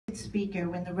Speaker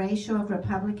when the ratio of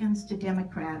Republicans to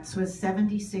Democrats was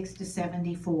 76 to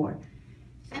 74.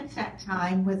 Since that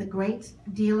time, with a great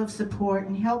deal of support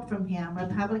and help from him,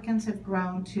 Republicans have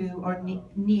grown to or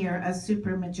near a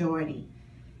supermajority.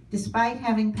 Despite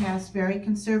having passed very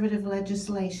conservative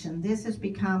legislation, this has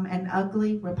become an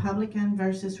ugly Republican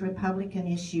versus Republican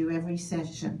issue every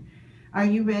session. Are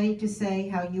you ready to say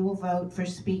how you will vote for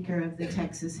Speaker of the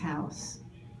Texas House?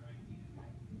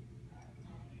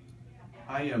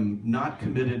 I am not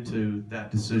committed to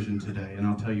that decision today, and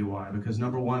I'll tell you why. Because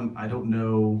number one, I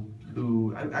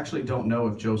actually don't know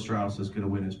if Joe Straus is going to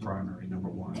win his primary, number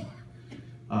one.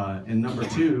 And number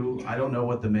two, I don't know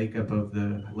what the makeup of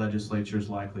the legislature is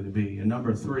likely to be. And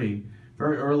number three,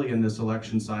 very early in this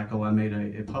election cycle, I made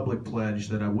a public pledge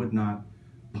that I would not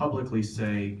publicly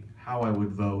say how I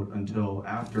would vote until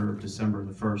after December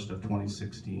the 1st of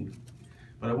 2016.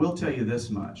 But I will tell you this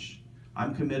much.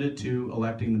 I'm committed to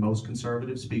electing the most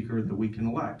conservative speaker that we can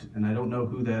elect, and I don't know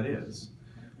who that is.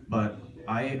 But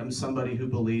I am somebody who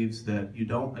believes that you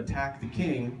don't attack the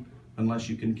king unless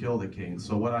you can kill the king.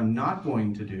 So what I'm not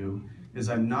going to do is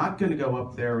I'm not going to go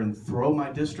up there and throw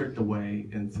my district away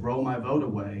and throw my vote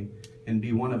away and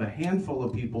be one of a handful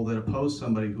of people that oppose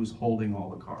somebody who's holding all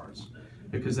the cards.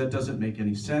 Because that doesn't make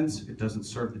any sense. It doesn't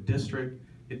serve the district.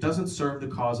 It doesn't serve the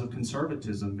cause of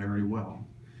conservatism very well.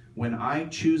 When I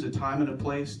choose a time and a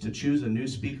place to choose a new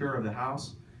Speaker of the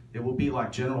House, it will be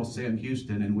like General Sam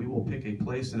Houston, and we will pick a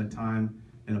place and a time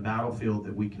in a battlefield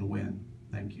that we can win.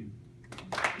 Thank you.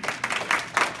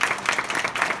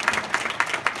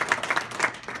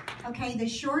 Okay, the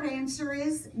short answer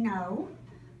is no.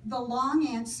 The long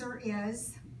answer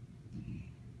is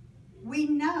we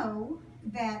know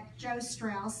that Joe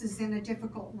Straus is in a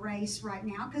difficult race right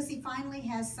now because he finally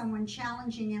has someone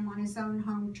challenging him on his own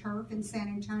home turf in San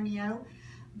Antonio,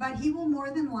 but he will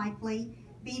more than likely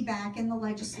be back in the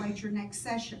legislature next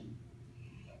session.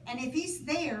 And if he's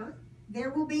there,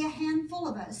 there will be a handful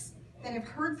of us that have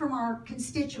heard from our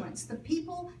constituents, the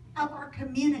people of our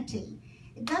community.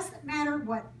 It doesn't matter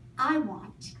what I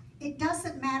want. It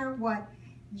doesn't matter what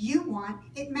you want.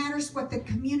 It matters what the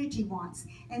community wants.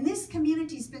 And this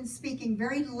community's been speaking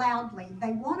very loudly.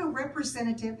 They want a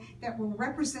representative that will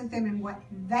represent them in what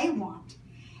they want.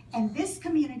 And this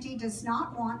community does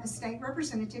not want a state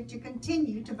representative to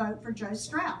continue to vote for Joe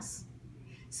Straus.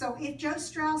 So if Joe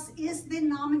Straus is the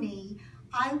nominee,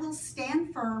 I will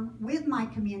stand firm with my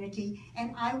community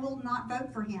and I will not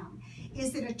vote for him.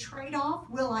 Is it a trade-off?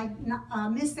 Will I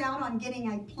miss out on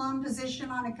getting a plum position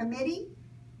on a committee?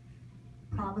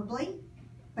 Probably,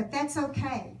 but that's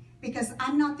okay because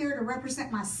I'm not there to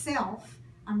represent myself.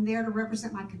 I'm there to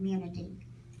represent my community.